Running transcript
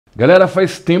Galera,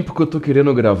 faz tempo que eu tô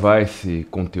querendo gravar esse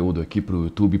conteúdo aqui pro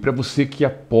YouTube. Para você que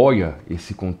apoia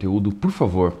esse conteúdo, por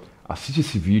favor, assiste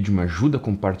esse vídeo, me ajuda a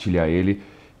compartilhar ele,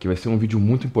 que vai ser um vídeo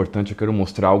muito importante. Eu quero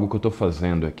mostrar algo que eu tô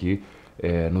fazendo aqui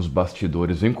nos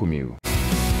bastidores. Vem comigo.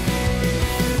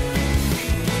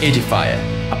 Edifier,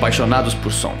 apaixonados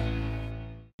por som.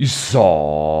 E salve,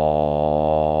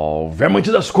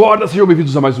 amante das cordas! Sejam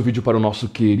bem-vindos a mais um vídeo para o nosso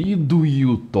querido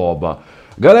YouTube.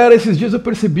 Galera, esses dias eu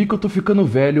percebi que eu tô ficando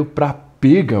velho pra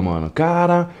pega, mano.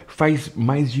 Cara, faz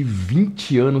mais de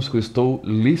 20 anos que eu estou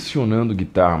lecionando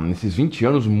guitarra. Nesses 20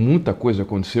 anos muita coisa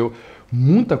aconteceu,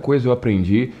 muita coisa eu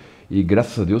aprendi e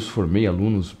graças a Deus formei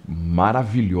alunos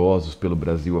maravilhosos pelo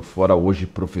Brasil afora, hoje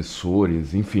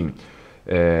professores, enfim.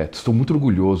 Estou muito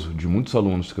orgulhoso de muitos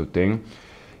alunos que eu tenho.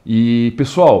 E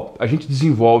pessoal, a gente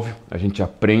desenvolve, a gente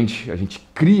aprende, a gente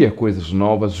cria coisas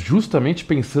novas justamente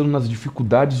pensando nas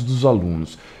dificuldades dos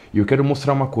alunos. E eu quero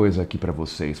mostrar uma coisa aqui para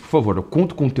vocês. Por favor, eu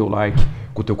conto com o teu like,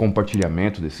 com o teu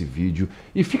compartilhamento desse vídeo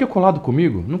e fica colado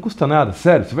comigo, não custa nada,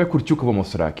 sério, você vai curtir o que eu vou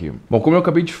mostrar aqui. Bom, como eu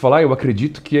acabei de falar, eu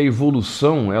acredito que a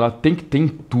evolução, ela tem que ter em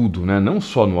tudo, né? Não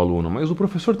só no aluno, mas o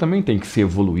professor também tem que se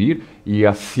evoluir e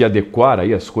se adequar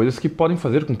aí às coisas que podem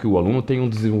fazer com que o aluno tenha um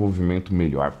desenvolvimento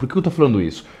melhor. Por que eu tô falando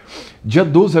isso? Dia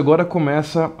 12 agora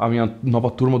começa a minha nova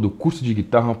turma do curso de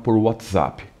guitarra por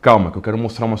WhatsApp. Calma, que eu quero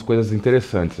mostrar umas coisas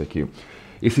interessantes aqui.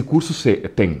 Esse curso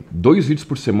tem 2 vídeos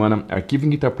por semana, arquivo em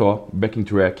Guitar Pro, backing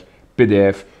track,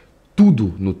 PDF,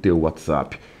 tudo no teu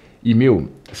WhatsApp. E meu,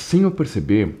 sem eu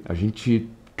perceber, a gente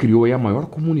criou aí a maior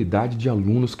comunidade de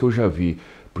alunos que eu já vi.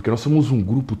 Porque nós somos um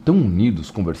grupo tão unidos,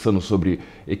 conversando sobre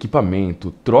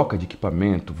equipamento, troca de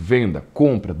equipamento, venda,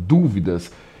 compra,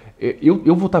 dúvidas.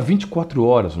 Eu vou estar 24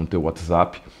 horas no teu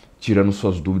WhatsApp, tirando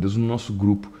suas dúvidas no nosso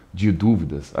grupo de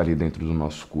dúvidas ali dentro do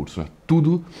nosso curso, né?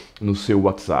 Tudo no seu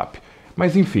WhatsApp.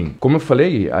 Mas enfim, como eu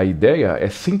falei, a ideia é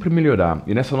sempre melhorar.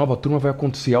 E nessa nova turma vai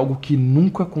acontecer algo que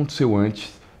nunca aconteceu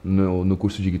antes no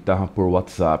curso de guitarra por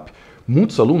WhatsApp.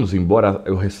 Muitos alunos, embora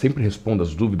eu sempre responda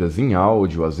as dúvidas em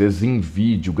áudio, às vezes em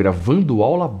vídeo, gravando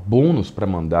aula bônus para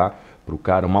mandar para o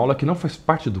cara, uma aula que não faz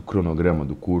parte do cronograma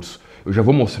do curso. Eu já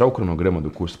vou mostrar o cronograma do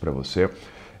curso para você.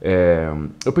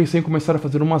 Eu pensei em começar a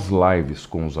fazer umas lives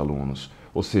com os alunos.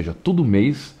 Ou seja, todo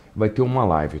mês vai ter uma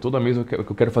live. Toda mês eu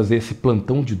quero fazer esse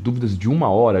plantão de dúvidas de 1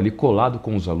 hora ali colado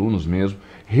com os alunos mesmo,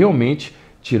 realmente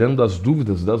tirando as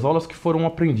dúvidas das aulas que foram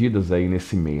aprendidas aí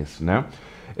nesse mês, né?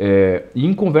 E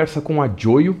em conversa com a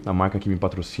Joio, a marca que me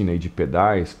patrocina aí de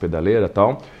pedais, pedaleira e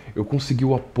tal, eu consegui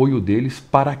o apoio deles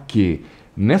para que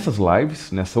nessas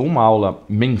lives, nessa uma aula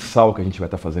mensal que a gente vai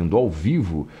estar fazendo ao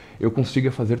vivo, eu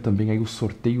consiga fazer também aí o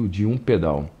sorteio de um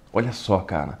pedal. Olha só,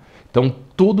 cara. Então,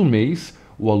 todo mês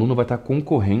o aluno vai estar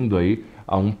concorrendo aí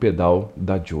a um pedal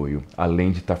da Joio,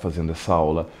 além de estar fazendo essa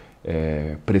aula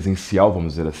presencial,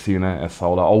 vamos dizer assim, né? Essa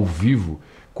aula ao vivo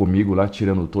comigo lá,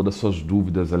 tirando todas as suas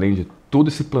dúvidas, além de todo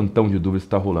esse plantão de dúvidas que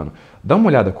está rolando. Dá uma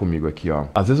olhada comigo aqui, ó.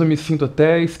 Às vezes eu me sinto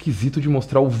até esquisito de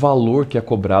mostrar o valor que é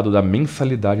cobrado da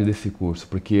mensalidade desse curso,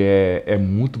 porque é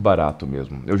muito barato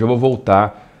mesmo. Eu já vou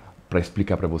voltar para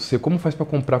explicar para você como faz para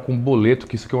comprar com boleto,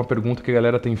 que isso aqui é uma pergunta que a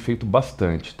galera tem feito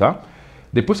bastante, tá?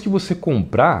 Depois que você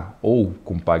comprar, ou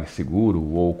com PagSeguro,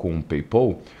 ou com o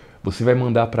PayPal, você vai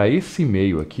mandar para esse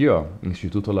e-mail aqui, ó,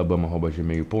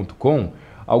 institutoalabama@gmail.com,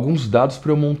 alguns dados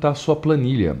para eu montar a sua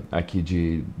planilha aqui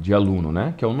de aluno,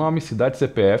 né? Que é o nome, cidade,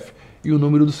 CPF e o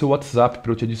número do seu WhatsApp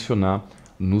para eu te adicionar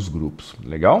nos grupos.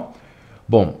 Legal?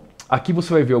 Bom, aqui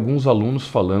você vai ver alguns alunos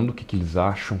falando o que eles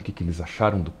acham, o que eles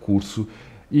acharam do curso.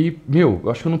 E, meu, eu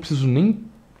acho que eu não preciso nem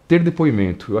ter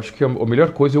depoimento. Eu acho que a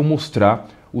melhor coisa é eu mostrar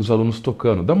os alunos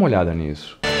tocando. Dá uma olhada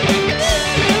nisso.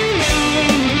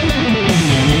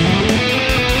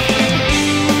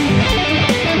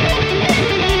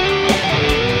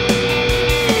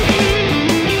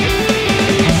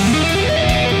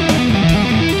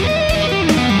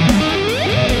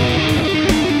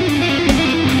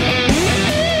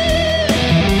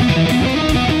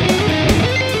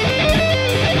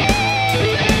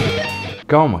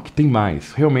 Calma, que tem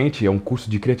mais. Realmente é um curso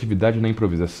de criatividade na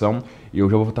improvisação e eu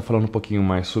já vou estar falando um pouquinho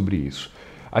mais sobre isso.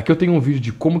 Aqui eu tenho um vídeo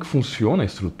de como que funciona a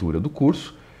estrutura do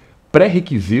curso,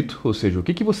 pré-requisito, ou seja, o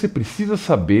que você precisa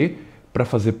saber para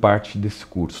fazer parte desse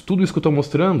curso. Tudo isso que eu estou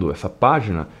mostrando, essa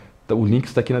página, o link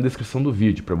está aqui na descrição do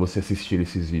vídeo para você assistir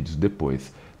esses vídeos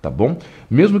depois, tá bom?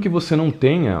 Mesmo que você não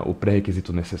tenha o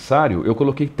pré-requisito necessário, eu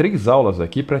coloquei 3 aulas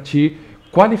aqui para te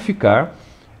qualificar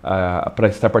para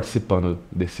estar participando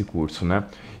desse curso, né?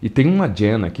 E tem uma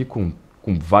jam aqui com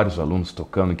vários alunos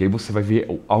tocando, que aí você vai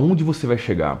ver aonde você vai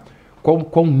chegar,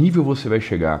 qual nível você vai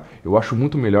chegar. Eu acho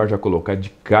muito melhor já colocar de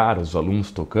cara os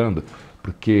alunos tocando,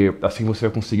 porque assim você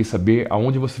vai conseguir saber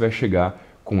aonde você vai chegar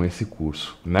com esse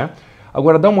curso, né?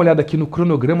 Agora dá uma olhada aqui no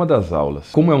cronograma das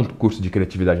aulas. Como é um curso de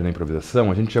criatividade na improvisação,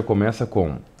 a gente já começa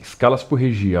com escalas por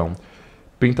região,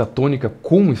 pentatônica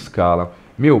com escala.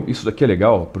 Meu, isso daqui é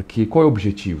legal porque qual é o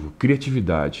objetivo?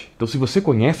 Criatividade. Então se você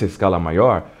conhece a escala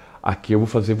maior, aqui eu vou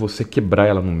fazer você quebrar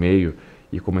ela no meio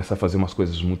e começar a fazer umas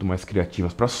coisas muito mais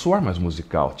criativas para soar mais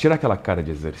musical, tirar aquela cara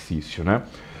de exercício, né?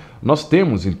 Nós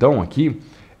temos então aqui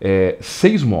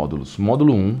 6 módulos.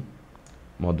 Módulo 1,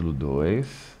 módulo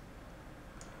 2...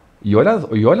 E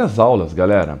olha as aulas,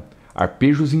 galera.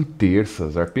 Arpejos em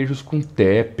terças, arpejos com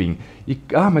tapping.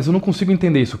 Mas eu não consigo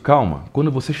entender isso. Calma,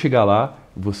 quando você chegar lá,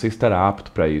 você estará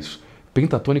apto para isso.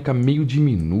 Pentatônica meio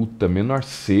diminuta, menor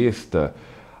sexta,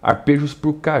 arpejos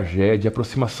por caged,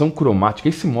 aproximação cromática.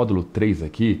 Esse módulo 3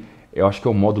 aqui, eu acho que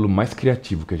é o módulo mais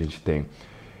criativo que a gente tem.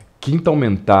 Quinta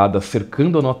aumentada,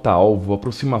 cercando a nota-alvo,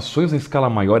 aproximações na escala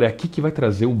maior, é aqui que vai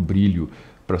trazer o brilho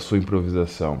para sua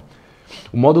improvisação.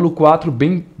 O módulo 4,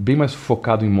 bem mais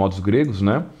focado em modos gregos,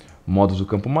 né? Modos do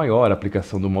campo maior,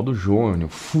 aplicação do modo jônio,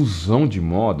 fusão de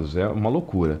modos, é uma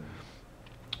loucura.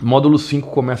 Módulo 5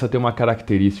 começa a ter uma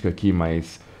característica aqui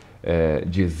mais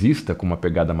jazzista, com uma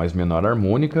pegada mais menor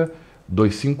harmônica.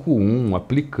 2-5-1,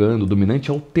 aplicando, dominante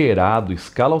alterado,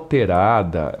 escala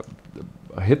alterada.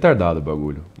 Retardado o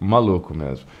bagulho, maluco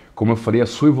mesmo. Como eu falei, a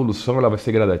sua evolução ela vai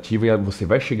ser gradativa e você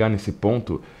vai chegar nesse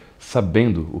ponto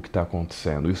sabendo o que está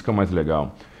acontecendo, isso que é o mais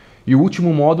legal. E o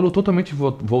último módulo totalmente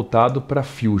voltado para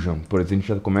Fusion. Por exemplo, a gente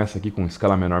já começa aqui com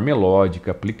escala menor melódica,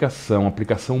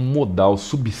 aplicação modal,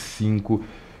 sub 5.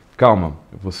 Calma,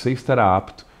 você estará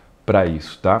apto para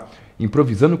isso, tá?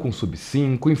 Improvisando com sub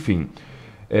 5, enfim.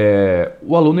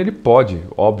 O aluno ele pode,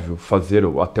 óbvio, fazer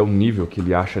até o nível que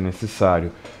ele acha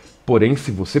necessário. Porém,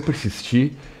 se você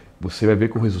persistir, você vai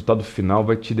ver que o resultado final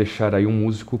vai te deixar aí um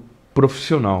músico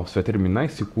profissional. Você vai terminar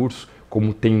esse curso,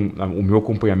 como tem o meu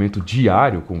acompanhamento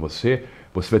diário com você,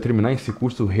 você vai terminar esse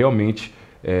curso realmente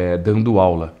dando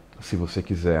aula, se você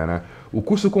quiser, né? O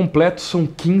curso completo são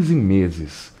 15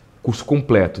 meses. Curso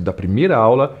completo, da primeira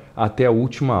aula até a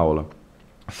última aula.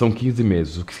 São 15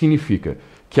 meses. O que significa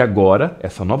que agora,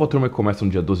 essa nova turma que começa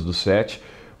no dia 12/7,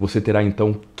 você terá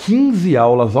então 15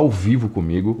 aulas ao vivo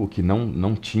comigo, o que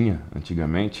não tinha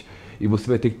antigamente, e você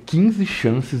vai ter 15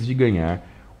 chances de ganhar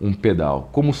um pedal.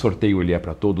 Como o sorteio ele é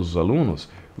para todos os alunos,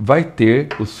 vai ter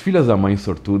os filhos da mãe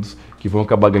sortudos que vão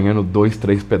acabar ganhando 2,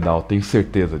 3 pedal. Tenho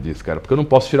certeza disso, cara. Porque eu não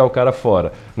posso tirar o cara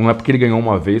fora. Não é porque ele ganhou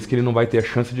uma vez que ele não vai ter a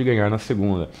chance de ganhar na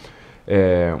segunda.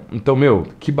 Então, meu,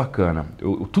 que bacana.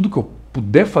 Tudo que eu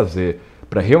puder fazer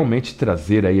para realmente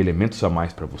trazer aí elementos a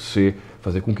mais para você,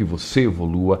 fazer com que você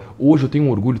evolua. Hoje eu tenho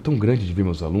um orgulho tão grande de ver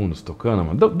meus alunos tocando,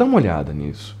 mano. Dá uma olhada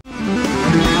nisso.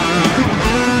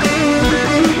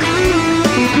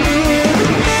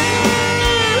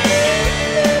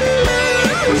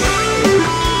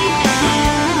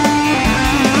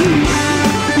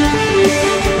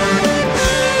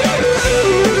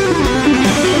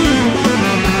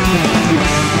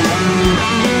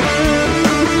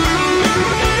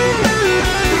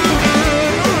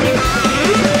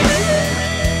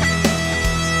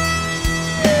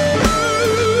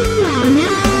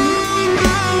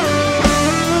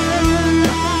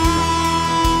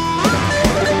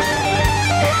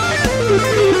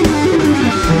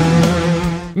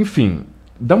 Enfim,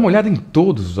 dá uma olhada em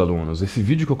todos os alunos. Esse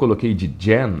vídeo que eu coloquei de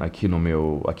Jen aqui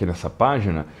nessa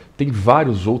página, tem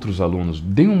vários outros alunos.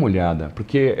 Deem uma olhada,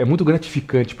 porque é muito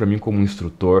gratificante para mim como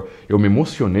instrutor. Eu me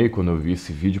emocionei quando eu vi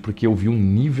esse vídeo, porque eu vi o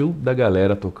nível da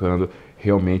galera tocando.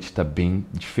 Realmente está bem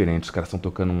diferente, os caras estão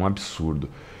tocando um absurdo.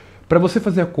 Para você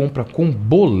fazer a compra com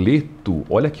boleto,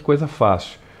 olha que coisa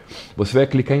fácil. Você vai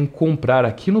clicar em comprar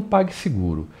aqui no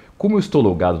PagSeguro. Como eu estou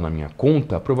logado na minha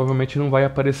conta, provavelmente não vai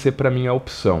aparecer para mim a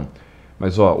opção.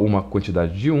 Mas ó, uma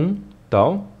quantidade de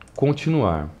tal,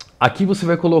 continuar. Aqui você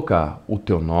vai colocar o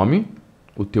teu nome,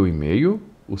 o teu e-mail,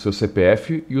 o seu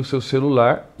CPF e o seu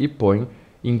celular e põe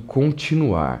em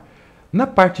continuar. Na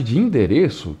parte de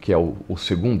endereço, que é o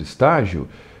segundo estágio,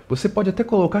 você pode até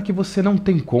colocar que você não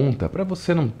tem conta, para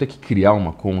você não ter que criar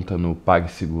uma conta no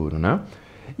PagSeguro, né?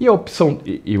 E a opção,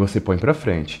 e você põe para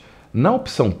frente. Na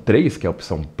opção 3, que é a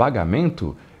opção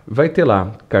pagamento, vai ter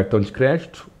lá cartão de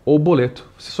crédito ou boleto.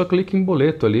 Você só clica em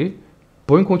boleto ali,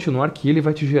 põe em continuar que ele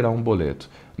vai te gerar um boleto,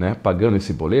 né? Pagando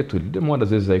esse boleto, ele demora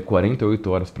às vezes aí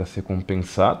 48 horas para ser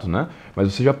compensado, né?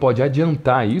 Mas você já pode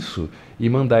adiantar isso e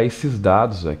mandar esses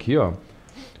dados aqui, ó,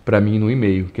 para mim no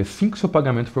e-mail, que assim que o seu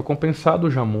pagamento for compensado,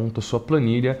 eu já monto a sua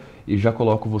planilha e já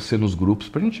coloco você nos grupos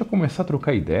para a gente já começar a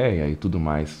trocar ideia e tudo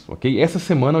mais, ok? Essa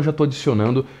semana eu já estou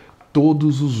adicionando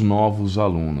todos os novos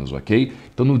alunos, ok?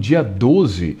 Então no dia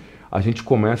 12, a gente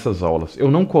começa as aulas. Eu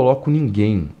não coloco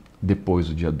ninguém depois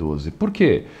do dia 12. Por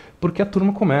quê? Porque a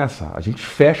turma começa, a gente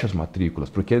fecha as matrículas,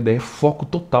 porque a ideia é foco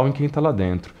total em quem está lá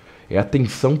dentro. É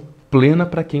atenção plena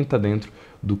para quem está dentro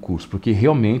do curso, porque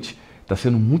realmente está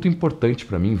sendo muito importante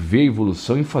para mim ver a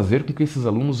evolução e fazer com que esses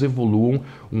alunos evoluam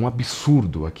um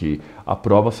absurdo aqui. A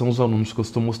prova são os alunos que eu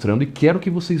estou mostrando e quero que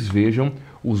vocês vejam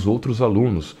os outros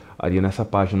alunos ali nessa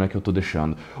página que eu estou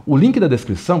deixando. O link da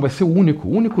descrição vai ser o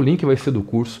único link vai ser do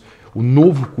curso, o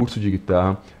novo curso de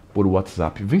guitarra por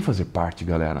WhatsApp. Vem fazer parte,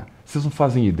 galera. Vocês não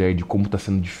fazem ideia de como está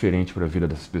sendo diferente para a vida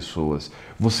dessas pessoas.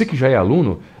 Você que já é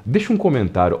aluno, deixa um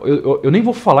comentário. Eu nem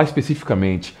vou falar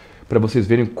especificamente, para vocês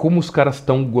verem como os caras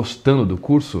estão gostando do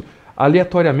curso,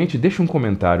 aleatoriamente deixa um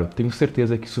comentário. Tenho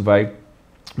certeza que isso vai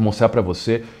mostrar para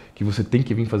você que você tem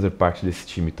que vir fazer parte desse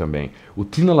time também. O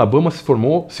Team Alabama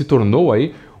se tornou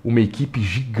aí uma equipe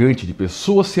gigante de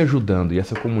pessoas se ajudando e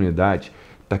essa comunidade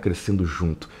está crescendo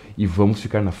junto. E vamos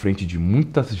ficar na frente de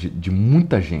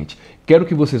muita gente. Quero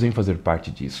que vocês venham fazer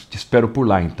parte disso. Te espero por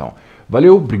lá então.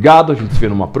 Valeu, obrigado, a gente se vê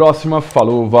numa próxima.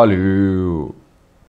 Falou, valeu!